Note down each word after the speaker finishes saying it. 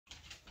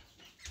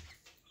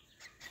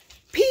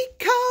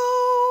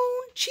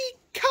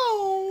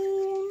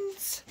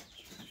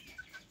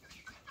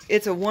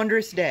It's a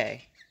wondrous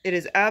day. It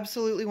is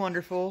absolutely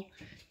wonderful.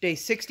 Day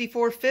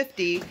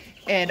 6450,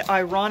 and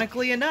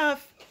ironically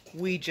enough,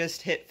 we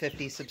just hit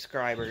 50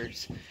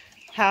 subscribers.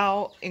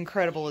 How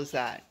incredible is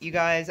that? You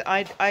guys,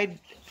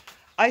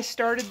 I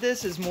started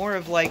this as more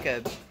of like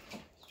a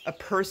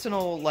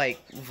personal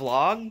like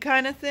vlog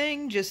kind of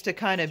thing, just to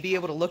kind of be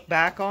able to look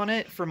back on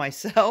it for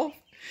myself.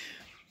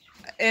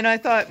 And I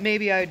thought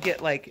maybe I'd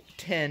get like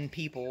 10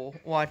 people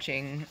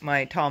watching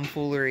my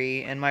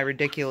tomfoolery and my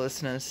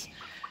ridiculousness.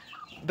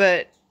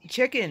 But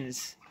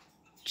chickens,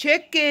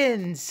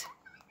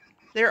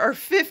 there are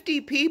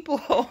 50 people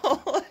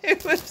who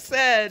have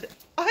said,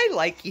 I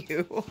like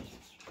you.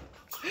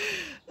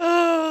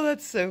 Oh,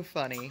 that's so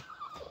funny.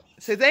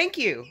 So thank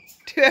you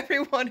to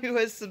everyone who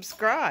has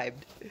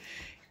subscribed.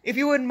 If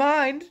you wouldn't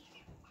mind,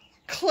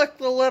 click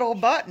the little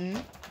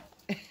button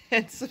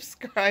and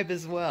subscribe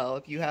as well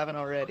if you haven't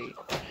already.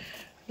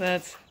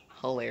 That's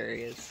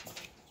hilarious.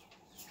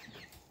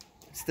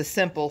 It's the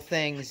simple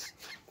things,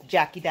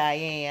 Jackie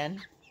Diane.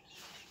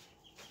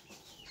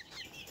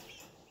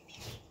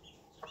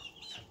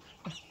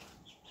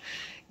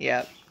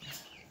 Yep.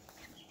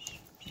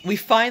 We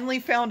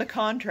finally found a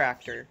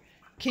contractor.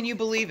 Can you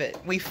believe it?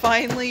 We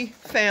finally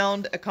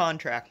found a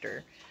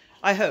contractor.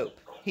 I hope.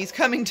 He's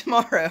coming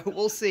tomorrow.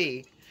 We'll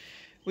see.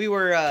 We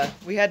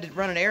had to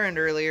run an errand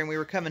earlier, and we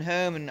were coming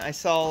home, and I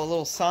saw a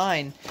little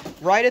sign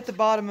right at the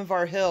bottom of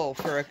our hill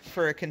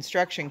for a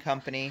construction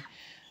company.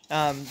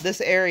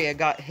 This area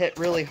got hit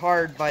really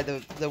hard by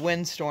the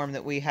windstorm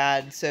that we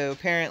had, so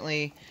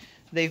apparently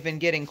they've been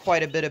getting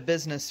quite a bit of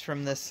business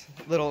from this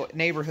little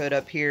neighborhood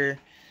up here,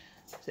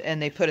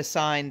 and they put a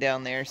sign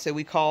down there. So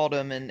we called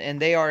them, and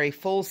they are a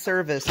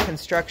full-service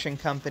construction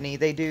company.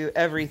 They do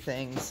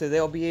everything, so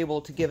they'll be able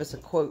to give us a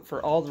quote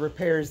for all the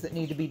repairs that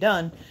need to be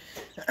done.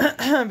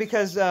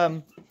 Because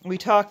we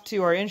talked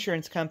to our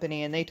insurance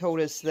company, and they told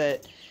us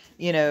that,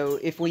 you know,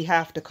 if we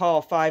have to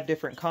call 5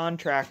 different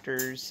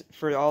contractors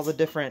for all the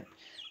different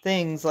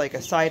things, like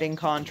a siding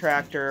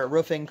contractor, a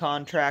roofing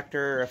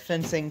contractor, a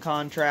fencing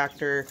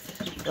contractor,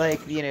 like,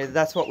 you know,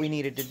 that's what we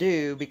needed to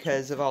do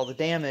because of all the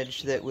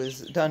damage that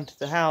was done to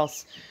the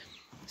house.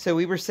 So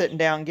we were sitting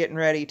down getting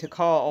ready to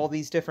call all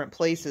these different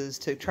places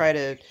to try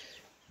to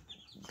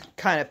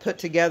kind of put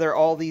together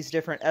all these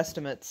different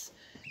estimates,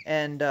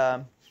 and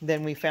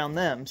then we found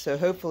them. So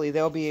hopefully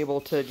they'll be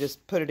able to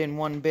just put it in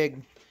one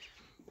big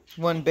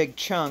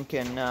chunk,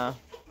 and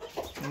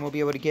we'll be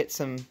able to get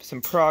some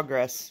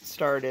progress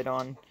started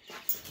on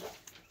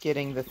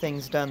getting the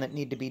things done that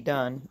need to be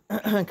done.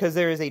 Because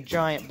there is a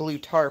giant blue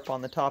tarp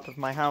on the top of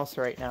my house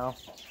right now.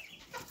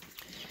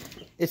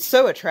 It's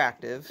so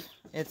attractive.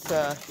 It's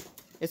a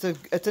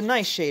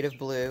nice shade of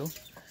blue.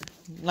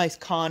 Nice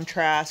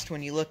contrast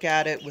when you look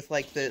at it with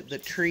like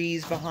the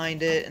trees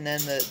behind it, and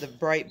then the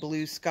bright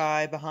blue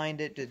sky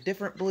behind it. A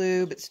different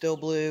blue, but still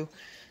blue.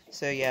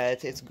 So yeah,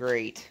 it's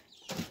great.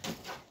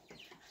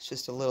 It's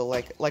just a little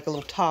like a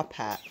little top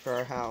hat for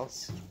our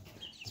house.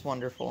 It's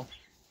wonderful.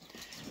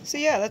 So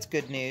yeah, that's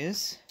good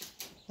news.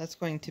 That's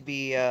going to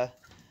be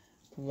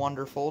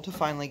wonderful to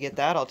finally get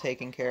that all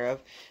taken care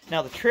of.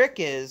 Now the trick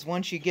is,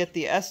 once you get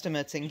the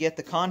estimates and get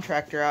the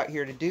contractor out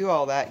here to do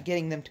all that,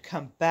 getting them to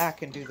come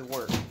back and do the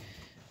work.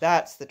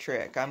 That's the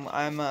trick.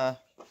 I'm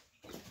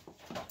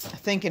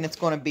thinking it's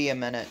going to be a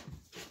minute,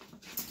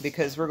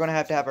 because we're going to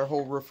have our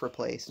whole roof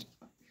replaced.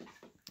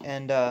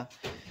 And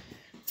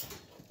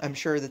I'm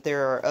sure that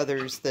there are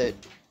others that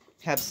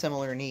have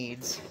similar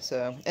needs.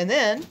 So, and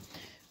then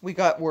we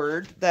got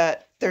word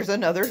that there's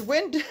another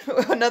wind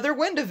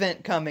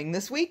event coming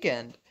this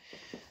weekend.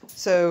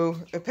 So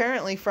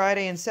apparently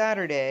Friday and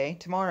Saturday,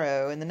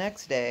 tomorrow and the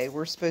next day,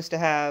 we're supposed to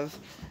have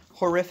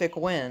horrific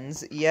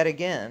winds yet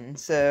again.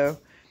 So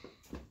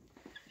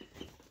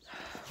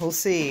we'll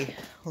see.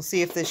 We'll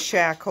see if this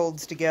shack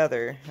holds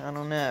together. I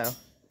don't know.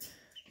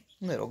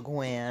 Little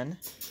Gwen.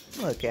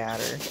 Look at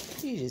her.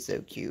 She's just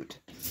so cute.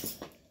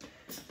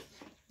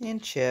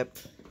 And Chip.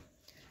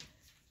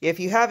 If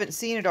you haven't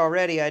seen it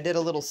already, I did a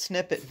little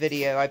snippet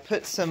video. I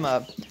put some,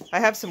 I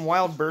have some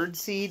wild bird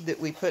seed that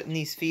we put in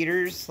these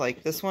feeders,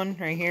 like this one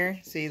right here.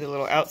 See the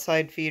little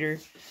outside feeder?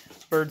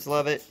 Birds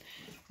love it.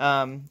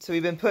 So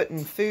we've been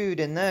putting food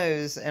in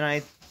those, and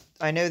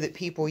I know that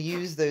people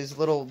use those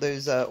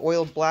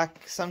oiled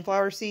black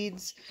sunflower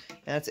seeds, and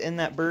that's in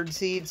that bird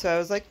seed. So I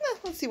was like,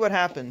 let's see what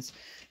happens.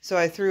 So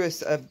I threw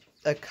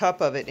a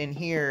cup of it in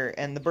here,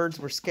 and the birds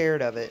were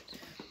scared of it.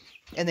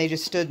 And they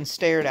just stood and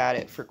stared at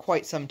it for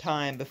quite some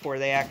time before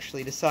they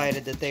actually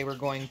decided that they were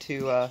going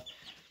to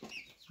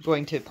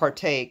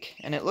partake.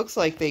 And it looks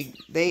like they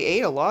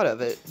ate a lot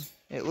of it.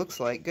 It looks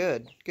like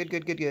good.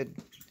 Good.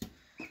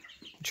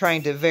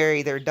 Trying to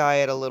vary their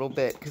diet a little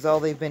bit, because all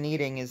they've been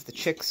eating is the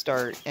chick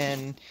start,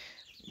 and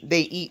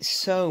they eat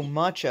so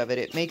much of it.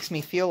 It makes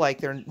me feel like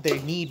they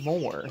need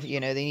more. You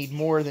know, they need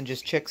more than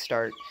just chick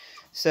start.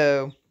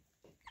 So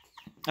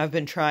I've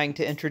been trying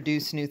to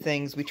introduce new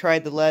things. We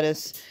tried the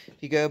lettuce.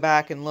 If you go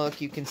back and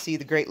look, you can see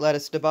the great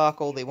lettuce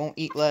debacle. They won't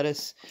eat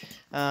lettuce.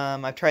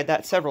 I've tried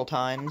that several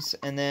times.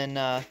 And then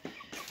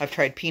I've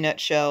tried peanut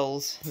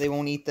shells. They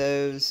won't eat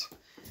those.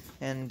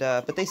 And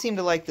but they seem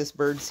to like this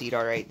bird seed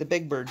all right. The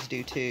big birds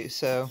do too,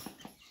 so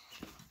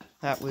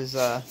that was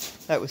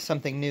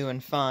something new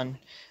and fun.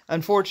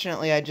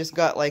 Unfortunately, I just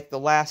got like the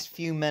last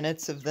few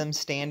minutes of them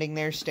standing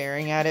there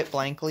staring at it,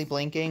 blankly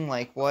blinking,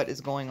 like, what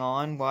is going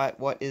on?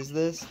 What is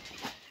this?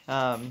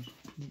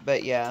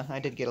 But yeah, I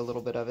did get a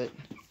little bit of it.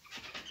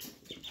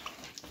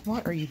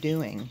 What are you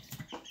doing?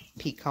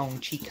 Pecan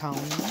chicon.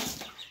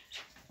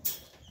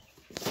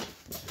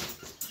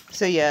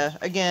 So yeah,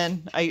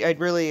 again, I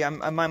really,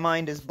 my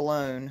mind is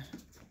blown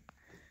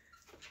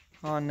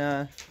on,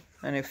 I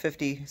know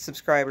 50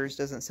 subscribers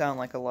doesn't sound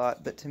like a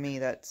lot, but to me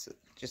that's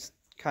just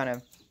kind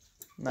of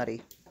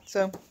nutty.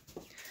 So,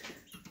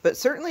 but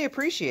certainly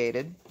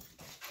appreciated.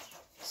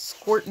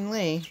 Squirtin'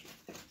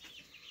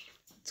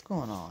 what's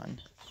going on?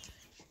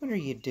 What are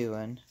you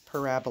doing,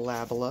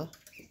 Parabola?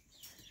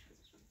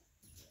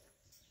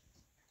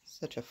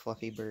 Such a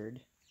fluffy bird.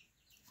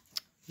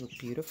 You look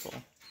beautiful.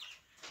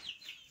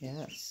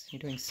 Yes, you're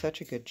doing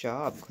such a good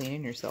job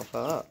cleaning yourself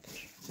up.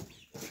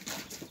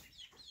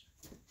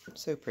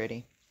 So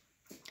pretty.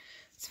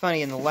 It's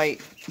funny in the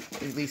light,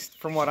 at least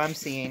from what I'm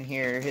seeing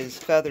here, his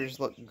feathers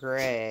look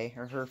gray,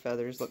 or her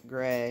feathers look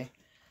gray.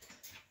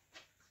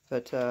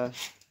 But,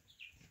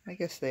 I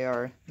guess they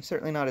are. They're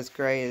certainly not as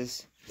gray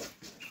as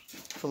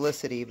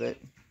Felicity, but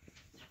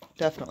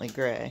definitely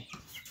gray.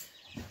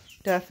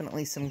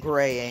 Definitely some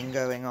graying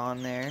going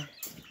on there.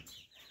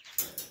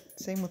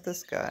 Same with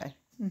this guy.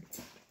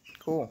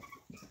 Cool.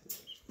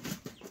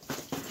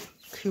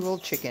 Cool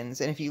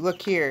chickens. And if you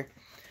look here,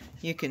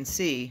 you can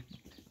see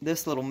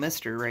this little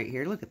mister right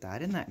here. Look at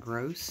that. Isn't that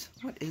gross?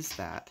 What is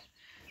that?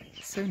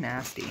 It's so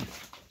nasty.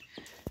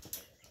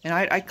 And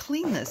I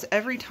clean this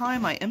every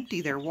time I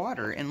empty their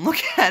water. And look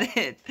at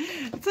it.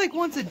 It's like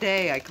once a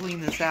day I clean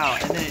this out.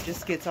 And then it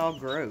just gets all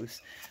gross.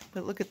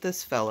 But look at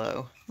this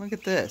fellow. Look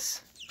at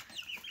this.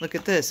 Look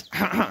at this.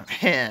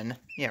 Hen.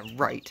 Yeah,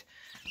 right.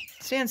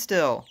 Stand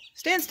still.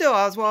 Stand still,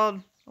 Oswald.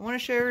 I want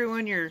to show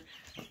everyone your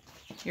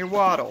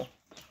waddle.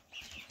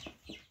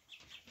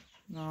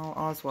 No,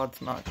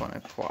 Oswald's not going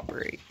to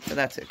cooperate, but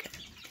that's okay.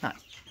 Huh,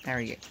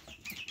 there you go.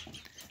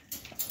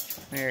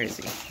 Where is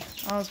he?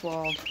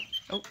 Oswald.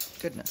 Oh,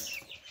 goodness.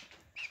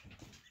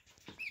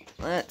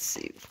 Let's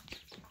see.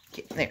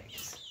 Okay, there he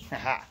is.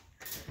 Haha.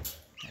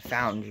 I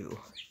found you.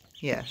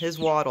 Yeah, his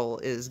waddle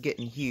is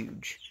getting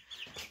huge.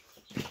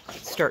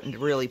 It's starting to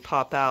really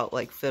pop out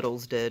like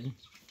Fiddle's did.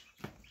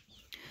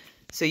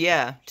 So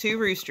yeah, 2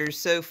 roosters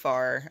so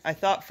far. I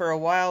thought for a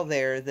while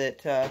there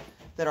that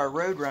that our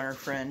Roadrunner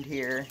friend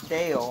here,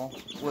 Dale,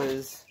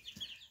 was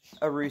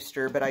a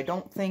rooster, but I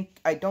don't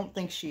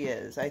think she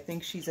is. I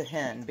think she's a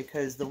hen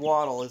because the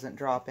waddle isn't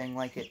dropping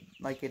like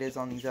it is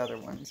on these other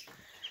ones.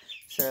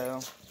 So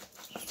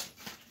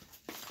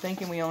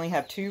thinking we only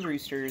have 2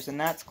 roosters, and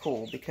that's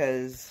cool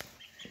because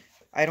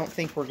I don't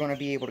think we're going to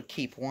be able to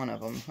keep one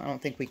of them. I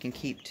don't think we can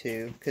keep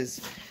 2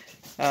 because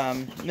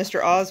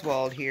Mr.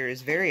 Oswald here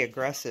is very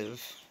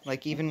aggressive.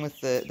 Like even with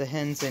the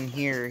hens in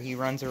here, he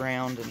runs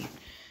around, and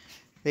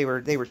they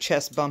were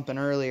chest bumping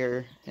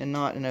earlier, and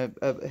not in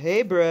a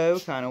hey bro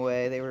kind of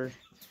way. They were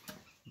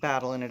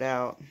battling it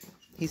out.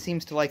 He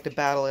seems to like to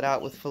battle it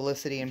out with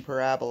Felicity and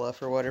Parabola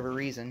for whatever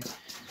reason.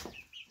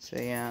 So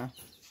yeah.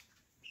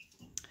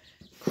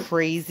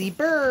 Crazy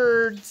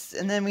birds.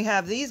 And then we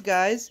have these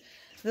guys.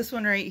 This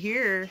one right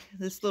here,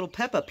 this little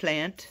Peppa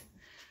plant,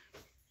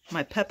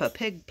 my Peppa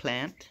Pig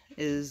plant,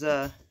 is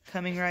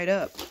coming right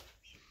up.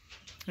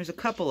 There's a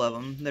couple of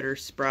them that are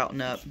sprouting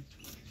up.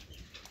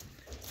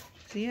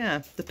 So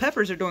yeah, the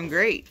peppers are doing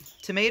great.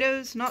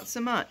 Tomatoes, not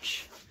so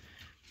much.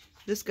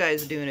 This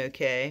guy's doing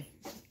okay.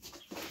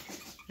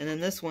 And then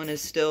this one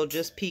is still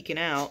just peeking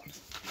out.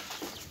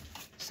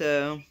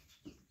 So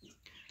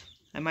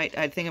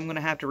I think I'm gonna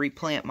have to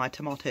replant my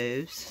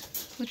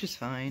tomatoes, which is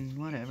fine,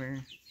 whatever.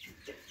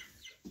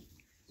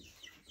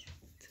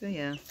 So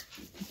yeah,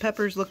 the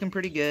pepper's looking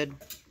pretty good.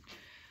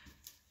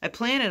 I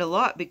planted a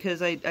lot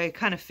because I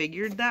kind of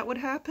figured that would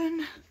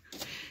happen.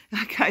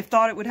 I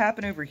thought it would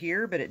happen over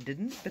here, but it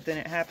didn't. But then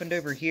it happened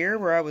over here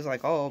where I was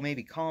like, oh,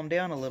 maybe calm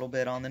down a little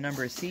bit on the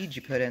number of seeds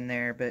you put in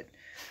there. But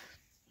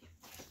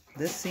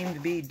this seemed to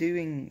be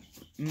doing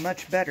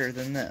much better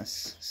than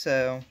this.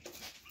 So,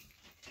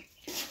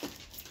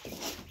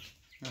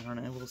 I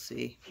don't know. We'll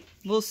see.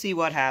 We'll see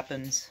what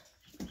happens.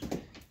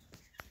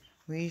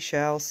 We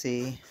shall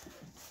see.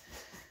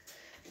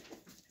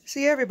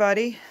 See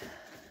everybody.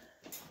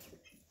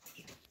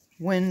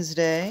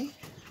 Wednesday,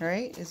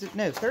 right? Is it?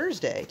 No,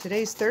 Thursday.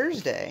 Today's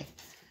Thursday.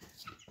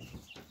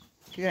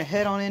 You're going to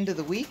head on into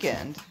the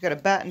weekend. You've got to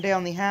batten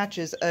down the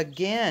hatches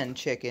again,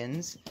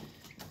 chickens.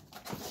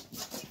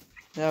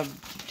 Now,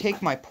 take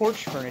my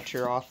porch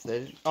furniture off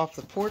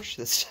the porch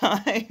this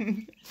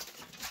time.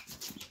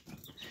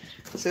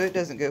 So it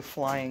doesn't go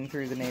flying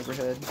through the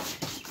neighborhood.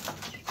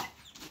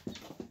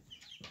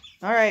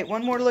 Alright,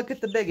 one more look at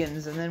the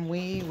biggins, and then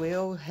we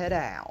will head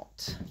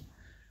out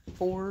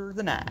for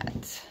the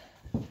night.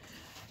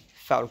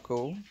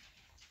 Falco.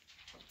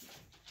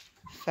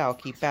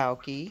 Falky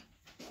Falky.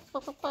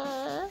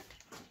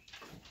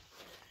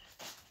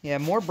 Yeah,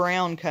 more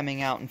brown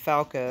coming out in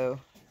Falco.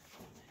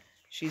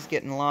 She's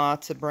getting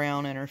lots of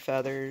brown in her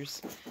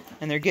feathers,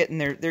 and they're getting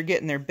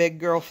their big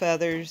girl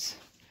feathers.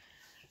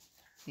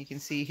 You can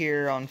see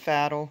here on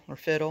Faddle or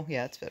Fiddle.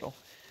 Yeah, it's Fiddle.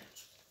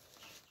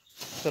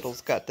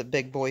 Fiddle's got the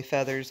big boy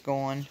feathers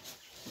going,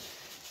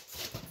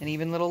 and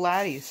even little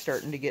Laddie's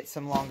starting to get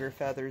some longer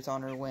feathers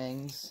on her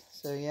wings.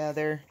 So yeah,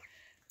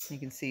 you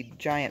can see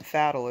giant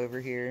Faddle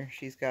over here.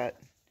 She's got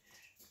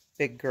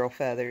big girl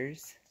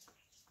feathers.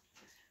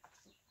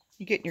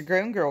 You getting your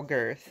grown girl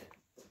girth.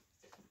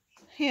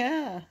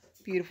 Yeah,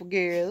 beautiful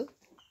girl.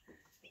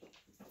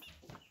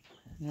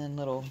 And then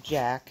little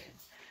Jack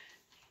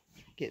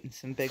getting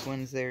some big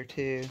ones there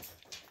too.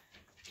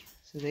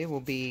 So they will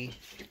be,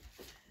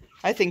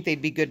 I think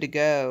they'd be good to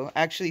go.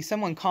 Actually,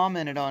 someone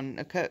commented on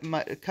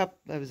that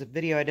was a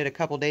video I did a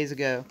couple days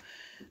ago.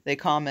 They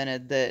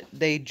commented that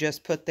they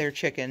just put their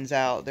chickens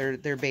out,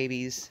 their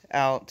babies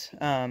out,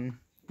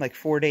 like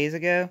 4 days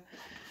ago.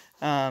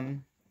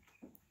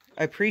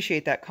 I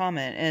appreciate that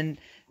comment. And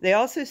they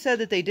also said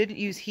that they didn't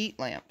use heat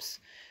lamps.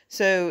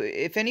 So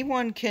if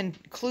anyone can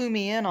clue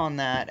me in on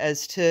that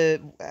as to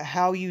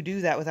how you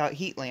do that without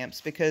heat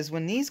lamps, because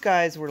when these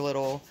guys were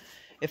little,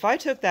 if I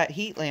took that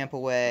heat lamp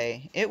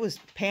away, it was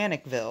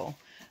Panicville.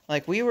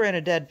 Like, we were in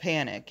a dead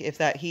panic if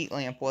that heat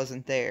lamp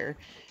wasn't there,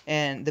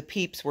 and the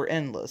peeps were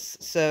endless.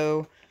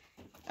 So,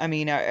 I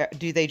mean,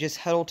 do they just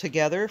huddle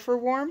together for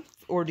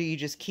warmth, or do you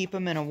just keep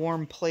them in a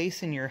warm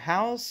place in your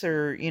house,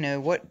 or, you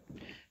know,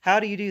 how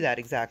do you do that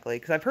exactly?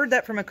 Because I've heard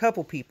that from a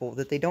couple people,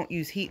 that they don't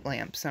use heat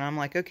lamps. And I'm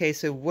like, okay,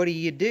 so what do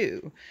you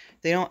do?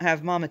 If they don't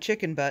have mama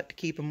chicken butt to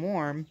keep them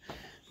warm,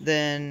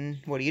 then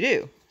what do you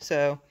do?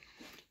 So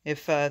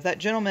if that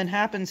gentleman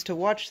happens to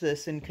watch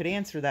this and could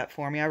answer that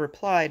for me, I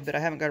replied, but I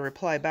haven't got a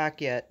reply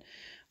back yet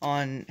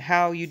on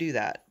how you do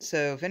that.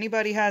 So if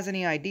anybody has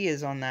any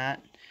ideas on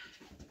that,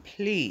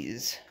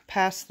 please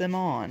pass them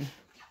on.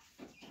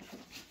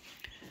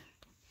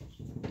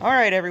 All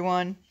right,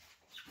 everyone.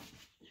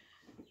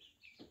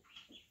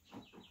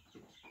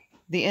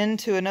 The end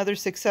to another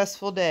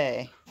successful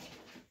day.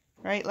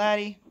 Right,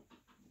 Laddie?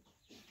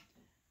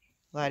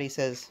 Laddie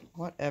says,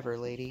 whatever,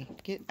 lady.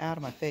 Get out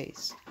of my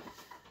face.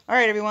 All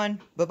right,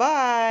 everyone.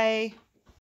 Bye-bye.